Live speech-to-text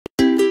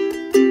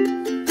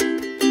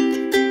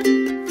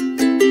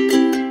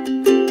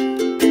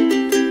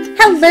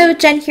Hello,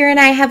 Jen here, and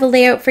I have a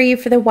layout for you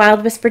for the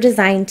Wild Whisper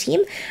design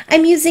team.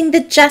 I'm using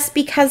the Just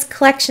Because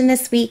collection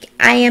this week.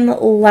 I am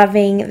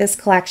loving this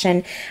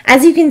collection.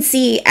 As you can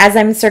see, as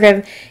I'm sort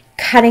of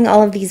cutting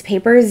all of these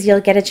papers,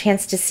 you'll get a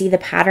chance to see the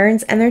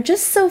patterns, and they're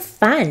just so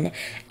fun.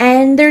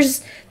 And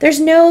there's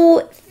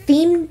no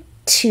theme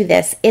to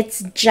this.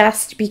 It's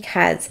just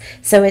because.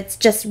 So it's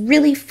just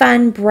really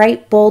fun,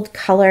 bright, bold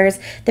colors.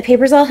 The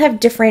papers all have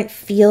different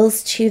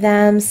feels to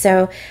them.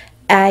 So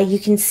you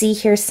can see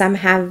here some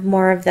have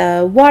more of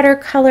the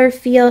watercolor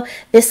feel.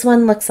 This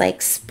one looks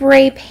like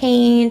spray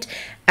paint.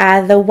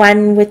 The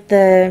one with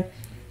the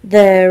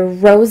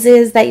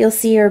roses that you'll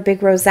see are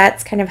big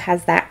rosettes kind of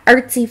has that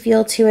artsy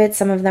feel to it.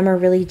 Some of them are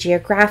really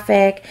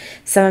geographic.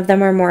 Some of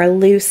them are more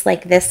loose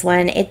like this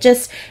one.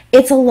 It's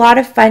a lot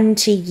of fun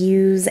to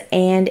use,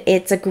 and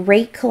it's a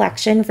great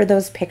collection for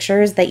those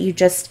pictures that you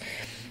just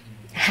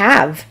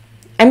have.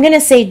 I'm going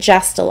to say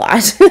just a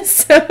lot,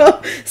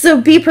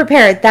 so be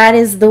prepared. That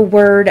is the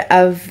word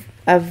of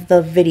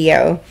the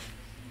video.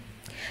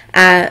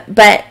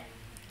 But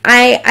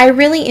I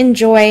really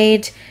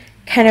enjoyed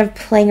kind of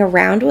playing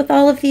around with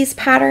all of these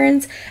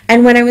patterns,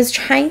 and when I was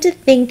trying to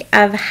think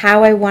of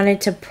how I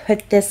wanted to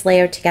put this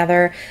layout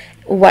together,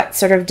 what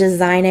sort of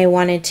design I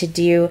wanted to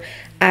do,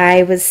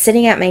 I was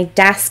sitting at my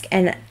desk,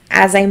 and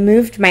as I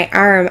moved my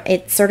arm,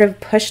 it sort of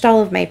pushed all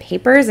of my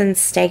papers and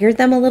staggered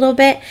them a little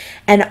bit,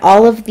 and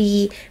all of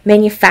the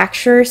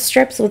manufacturer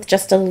strips with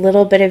just a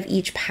little bit of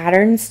each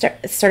pattern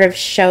sort of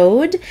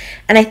showed,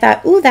 and I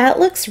thought, ooh, that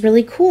looks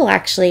really cool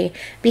actually,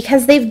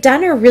 because they've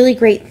done a really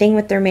great thing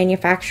with their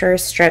manufacturer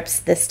strips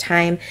this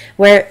time,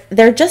 where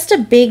they're just a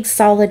big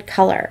solid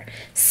color.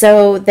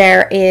 So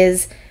there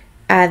is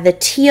the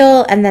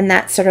teal, and then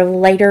that sort of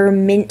lighter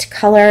mint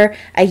color,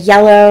 a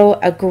yellow,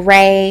 a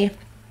gray,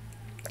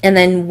 and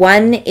then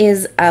one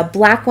is a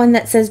black one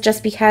that says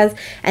Just Because,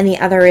 and the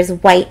other is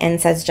white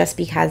and says Just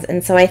Because.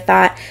 And so I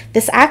thought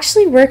this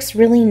actually works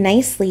really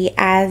nicely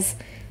as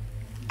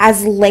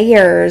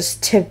layers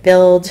to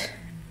build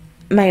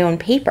my own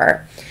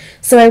paper.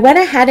 So I went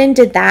ahead and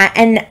did that,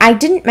 and I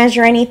didn't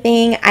measure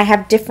anything. I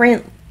have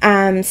different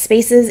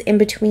spaces in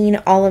between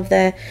all of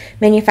the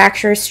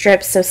manufacturer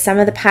strips, so some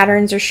of the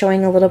patterns are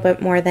showing a little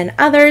bit more than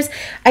others.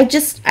 I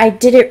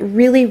did it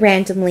really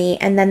randomly,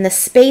 and then the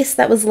space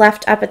that was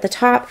left up at the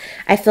top,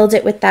 I filled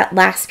it with that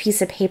last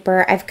piece of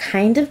paper. I've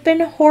kind of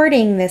been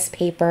hoarding this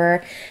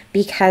paper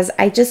because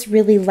I just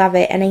really love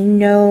it, and I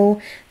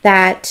know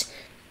that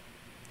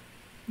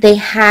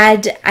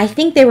I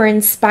think they were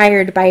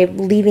inspired by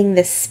leaving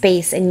this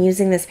space and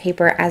using this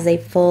paper as a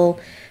full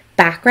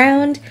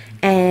background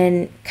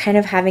and kind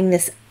of having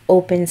this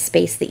open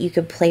space that you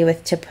could play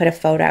with to put a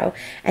photo.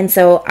 And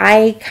so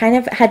I kind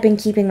of had been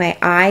keeping my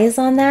eyes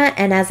on that,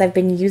 and as I've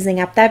been using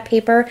up that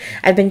paper,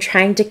 I've been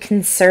trying to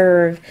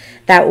conserve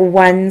that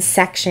one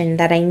section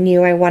that I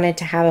knew I wanted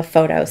to have a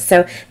photo.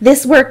 So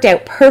this worked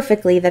out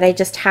perfectly, that I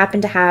just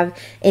happened to have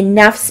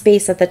enough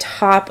space at the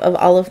top of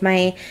all of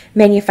my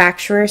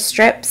manufacturer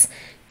strips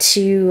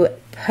to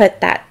put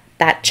that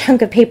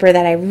chunk of paper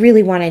that I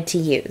really wanted to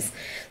use.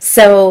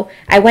 So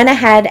I went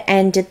ahead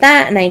and did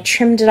that, and I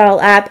trimmed it all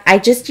up. I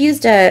just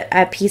used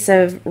a piece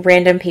of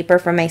random paper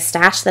from my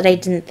stash that I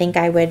didn't think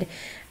I would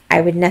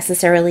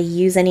necessarily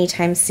use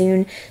anytime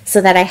soon,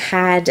 so that I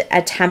had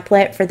a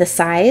template for the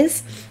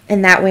size,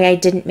 and that way I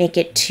didn't make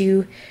it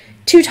too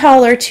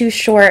tall or too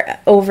short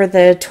over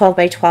the 12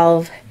 by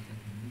 12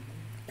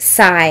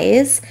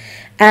 size.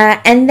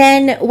 And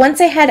then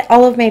once I had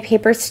all of my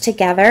papers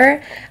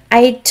together,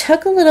 I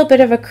took a little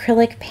bit of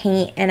acrylic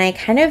paint and I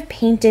kind of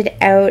painted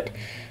out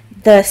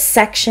the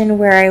section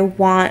where I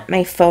want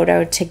my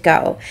photo to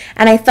go.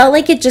 And I felt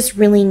like it just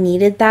really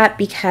needed that,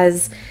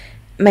 because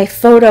my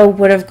photo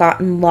would have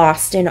gotten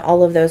lost in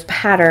all of those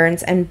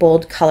patterns and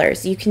bold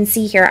colors. You can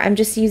see here I'm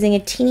just using a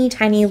teeny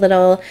tiny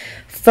little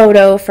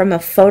photo from a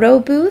photo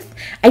booth.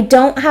 I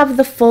don't have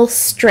the full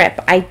strip.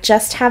 I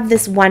just have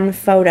this one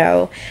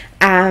photo.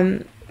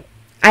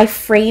 I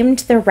framed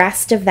the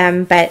rest of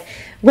them, but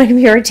when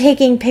we were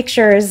taking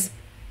pictures,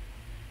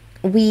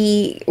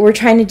 we were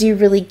trying to do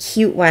really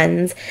cute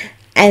ones,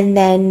 and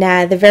then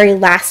the very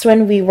last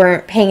one we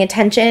weren't paying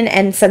attention,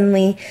 and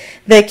suddenly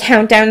the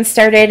countdown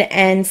started,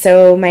 and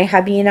so my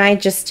hubby and I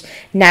just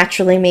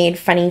naturally made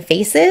funny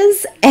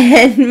faces.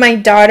 And my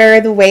daughter,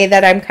 the way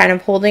that I'm kind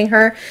of holding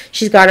her,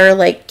 she's got her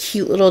like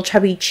cute little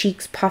chubby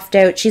cheeks puffed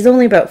out. She's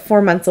only about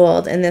 4 months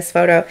old in this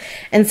photo,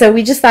 and so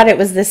we just thought it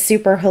was this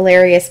super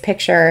hilarious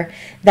picture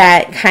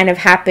that kind of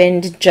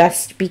happened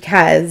just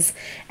because,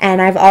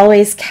 and I've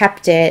always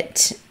kept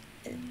it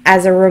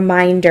as a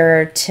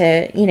reminder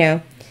to, you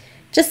know,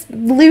 just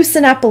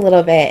loosen up a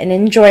little bit and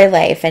enjoy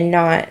life, and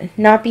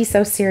not be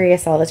so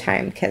serious all the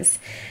time, because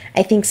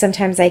I think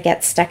sometimes I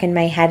get stuck in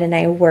my head and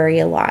I worry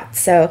a lot.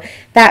 So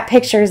that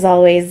picture's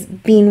always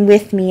been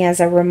with me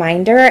as a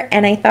reminder,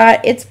 and I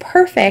thought it's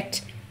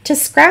perfect to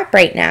scrap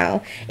right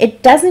now.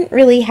 It doesn't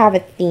really have a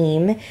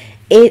theme.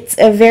 It's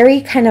a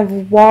very kind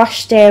of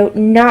washed out,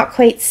 not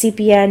quite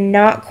sepia,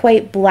 not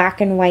quite black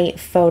and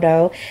white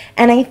photo.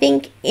 And I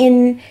think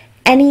in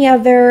any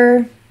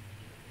other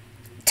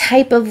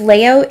type of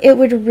layout, it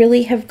would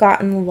really have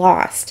gotten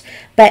lost.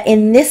 But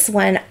in this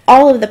one,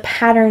 all of the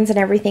patterns and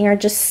everything are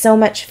just so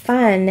much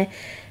fun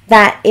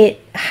that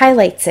it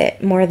highlights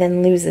it more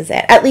than loses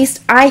it. At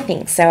least I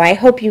think so. I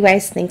hope you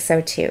guys think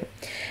so too.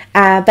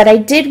 But I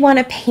did want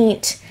to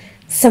paint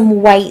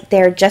some white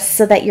there just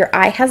so that your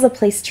eye has a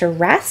place to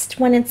rest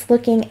when it's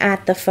looking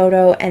at the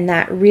photo, and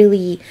that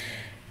really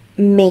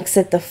makes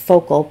it the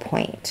focal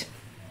point.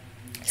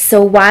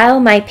 So while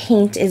my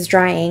paint is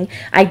drying,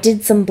 I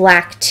did some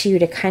black too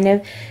to kind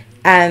of,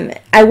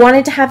 I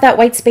wanted to have that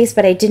white space,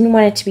 but I didn't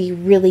want it to be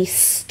really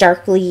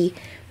starkly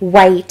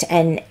white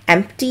and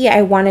empty.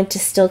 I wanted to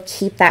still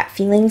keep that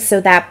feeling, so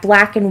that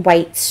black and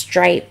white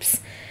striped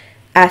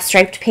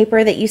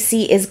paper that you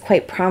see is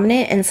quite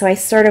prominent, and so I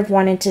sort of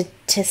wanted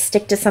to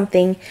stick to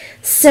something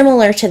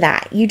similar to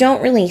that. You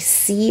don't really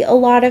see a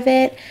lot of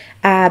it,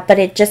 but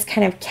it just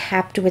kind of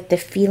kept with the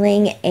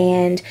feeling,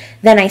 and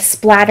then I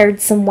splattered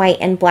some white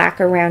and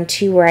black around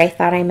too, where I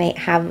thought I might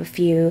have a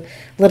few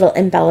little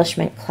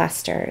embellishment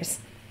clusters.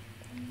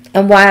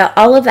 And while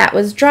all of that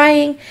was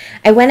drying,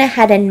 I went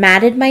ahead and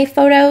matted my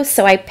photo.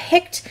 So I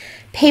picked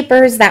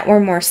papers that were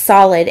more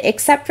solid,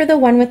 except for the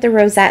one with the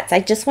rosettes.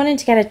 I just wanted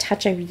to get a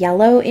touch of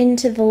yellow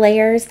into the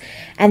layers,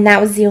 and that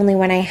was the only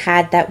one I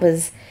had that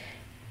was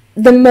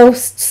the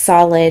most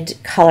solid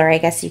color, I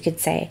guess you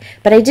could say.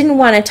 But I didn't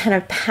want a ton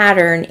of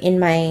pattern in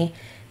my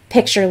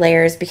picture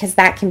layers because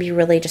that can be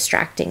really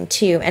distracting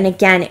too. And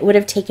again, it would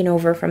have taken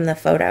over from the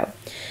photo.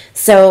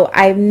 So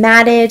I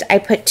matted, I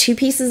put 2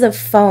 pieces of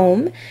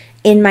foam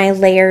in my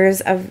layers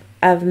of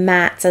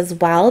mats as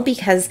well,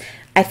 because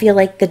I feel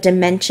like the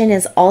dimension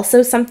is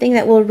also something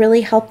that will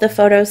really help the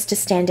photos to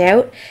stand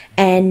out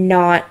and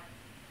not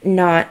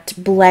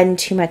blend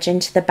too much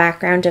into the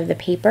background of the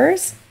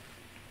papers.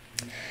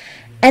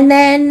 And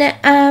then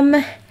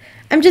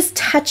I'm just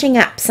touching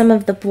up some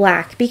of the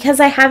black because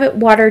I have it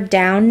watered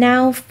down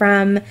now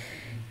from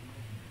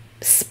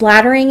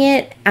splattering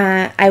it.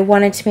 I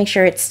wanted to make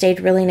sure it stayed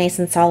really nice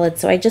and solid,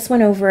 so I just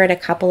went over it a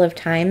couple of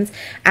times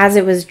as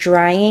it was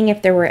drying.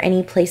 If there were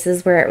any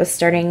places where it was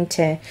starting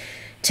to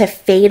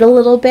fade a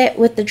little bit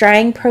with the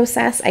drying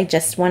process, I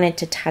just wanted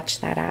to touch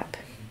that up.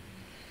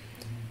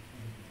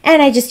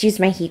 And I just used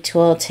my heat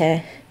tool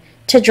to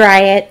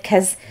dry it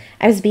because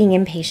I was being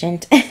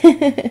impatient.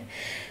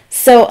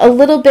 So a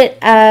little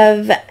bit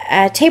of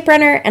tape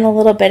runner and a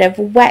little bit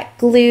of wet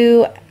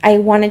glue. I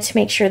wanted to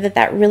make sure that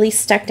that really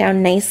stuck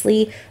down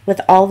nicely with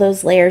all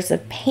those layers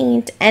of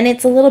paint. And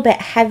it's a little bit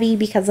heavy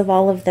because of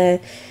all of the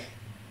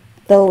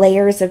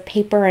layers of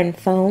paper and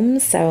foam.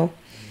 So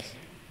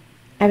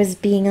I was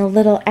being a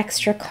little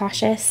extra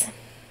cautious.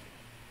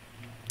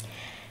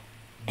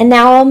 And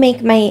now I'll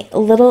make my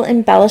little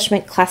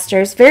embellishment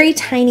clusters, very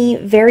tiny,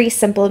 very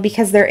simple,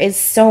 because there is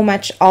so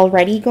much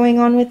already going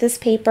on with this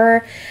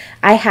paper.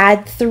 I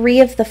had 3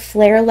 of the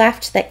flare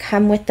left that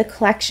come with the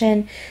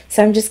collection,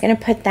 so I'm just going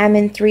to put them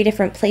in 3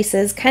 different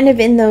places, kind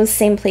of in those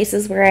same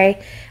places where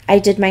I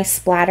did my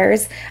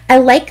splatters. I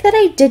like that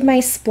I did my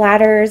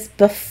splatters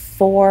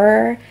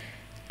before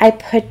I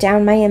put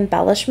down my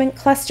embellishment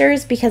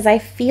clusters, because I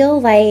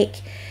feel like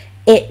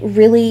it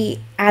really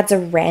adds a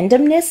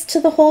randomness to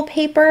the whole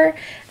paper,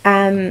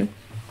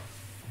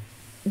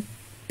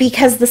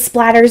 because the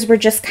splatters were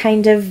just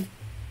kind of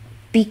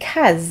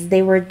because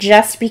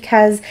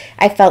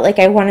I felt like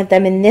I wanted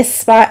them in this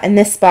spot and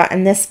this spot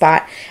and this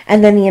spot,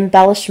 and then the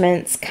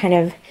embellishments kind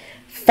of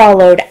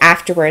followed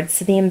afterwards.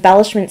 So the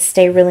embellishments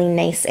stay really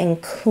nice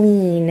and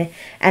clean,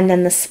 and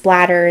then the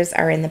splatters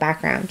are in the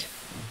background.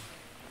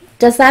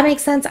 Does that make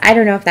sense? I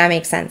don't know if that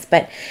makes sense,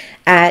 but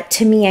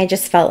to me, I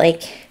just felt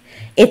like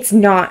it's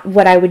not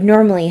what I would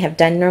normally have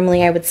done.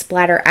 Normally I would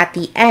splatter at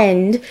the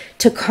end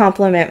to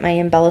complement my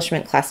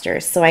embellishment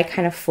clusters, so I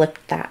kind of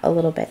flipped that a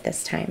little bit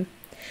this time.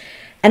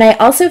 And I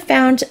also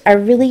found a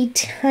really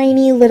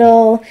tiny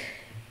little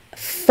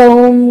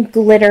foam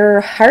glitter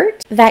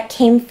heart that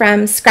came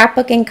from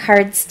Scrapbook and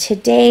Cards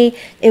Today.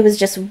 It was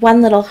just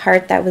one little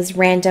heart that was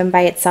random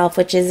by itself,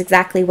 which is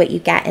exactly what you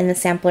get in the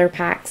sampler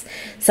packs.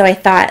 So I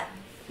thought,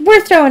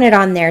 we're throwing it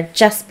on there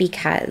just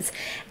because.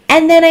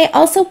 And then I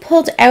also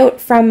pulled out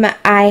from,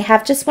 I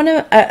have just one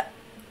of,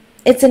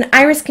 it's an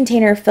iris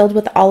container filled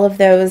with all of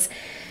those,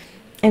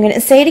 I'm going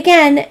to say it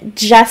again,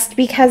 just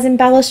because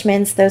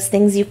embellishments, those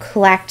things you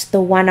collect,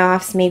 the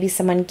one-offs, maybe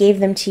someone gave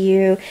them to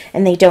you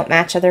and they don't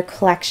match other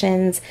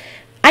collections.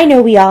 I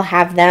know we all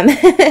have them.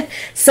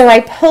 So I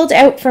pulled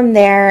out from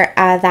there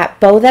that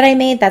bow that I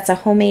made. That's a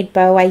homemade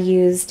bow I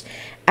used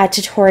a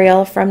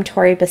tutorial from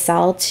Tori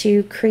Basel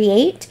to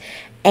create.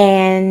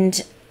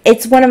 And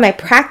it's one of my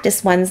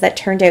practice ones that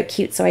turned out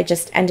cute, so I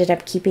just ended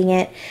up keeping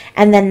it.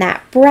 And then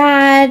that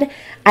brad,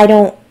 I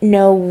don't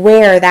know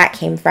where that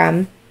came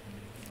from.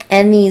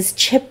 And these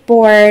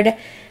chipboard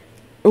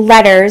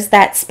letters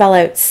that spell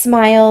out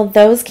smile,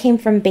 those came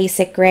from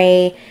Basic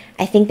Gray.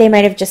 I think they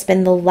might have just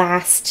been the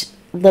last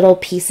little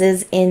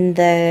pieces in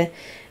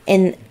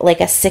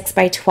like a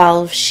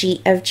 6x12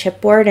 sheet of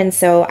chipboard, and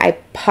so I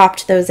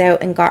popped those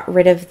out and got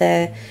rid of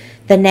the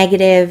the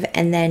negative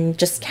and then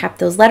just kept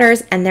those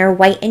letters, and they're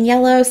white and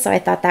yellow, so I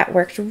thought that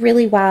worked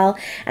really well.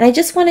 And I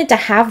just wanted to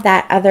have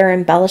that other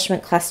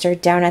embellishment cluster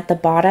down at the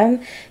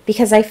bottom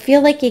because I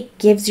feel like it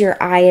gives your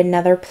eye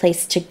another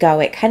place to go.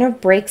 It kind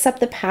of breaks up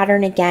the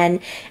pattern again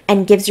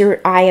and gives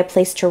your eye a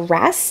place to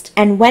rest.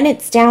 And when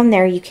it's down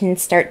there, you can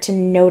start to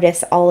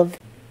notice all of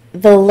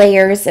the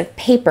layers of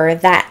paper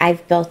that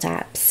I've built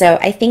up. So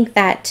I think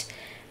that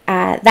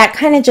that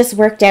kind of just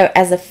worked out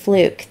as a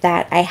fluke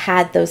that I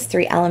had those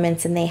three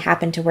elements and they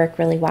happened to work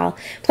really well.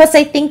 Plus,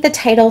 I think the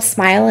title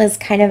Smile is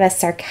kind of a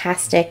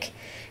sarcastic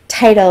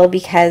title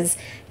because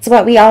it's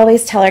what we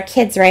always tell our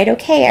kids, right?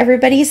 Okay,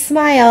 everybody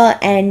smile,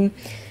 and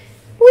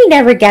we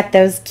never get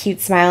those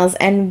cute smiles,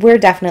 and we're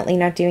definitely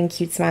not doing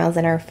cute smiles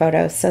in our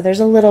photos, so there's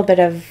a little bit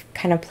of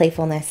kind of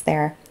playfulness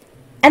there.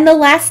 And the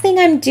last thing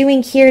I'm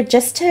doing here,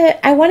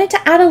 I wanted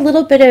to add a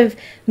little bit of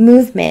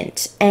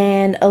movement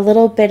and a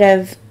little bit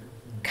of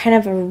kind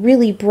of a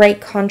really bright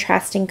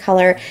contrasting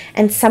color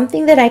and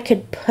something that I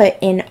could put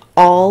in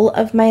all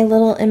of my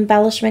little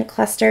embellishment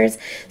clusters.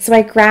 So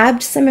I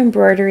grabbed some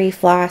embroidery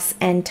floss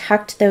and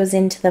tucked those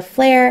into the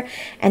flare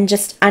and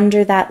just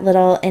under that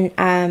little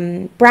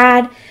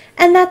brad.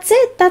 And that's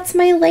it. That's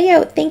my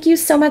layout. Thank you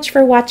so much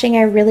for watching.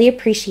 I really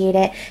appreciate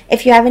it.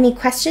 If you have any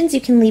questions,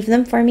 you can leave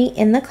them for me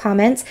in the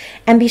comments.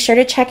 And be sure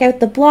to check out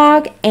the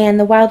blog and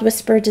the Wild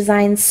Whisper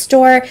Designs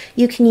store.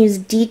 You can use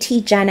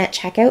DTGen at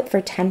checkout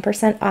for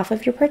 10% off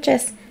of your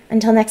purchase.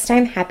 Until next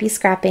time, happy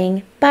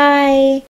scrapping. Bye!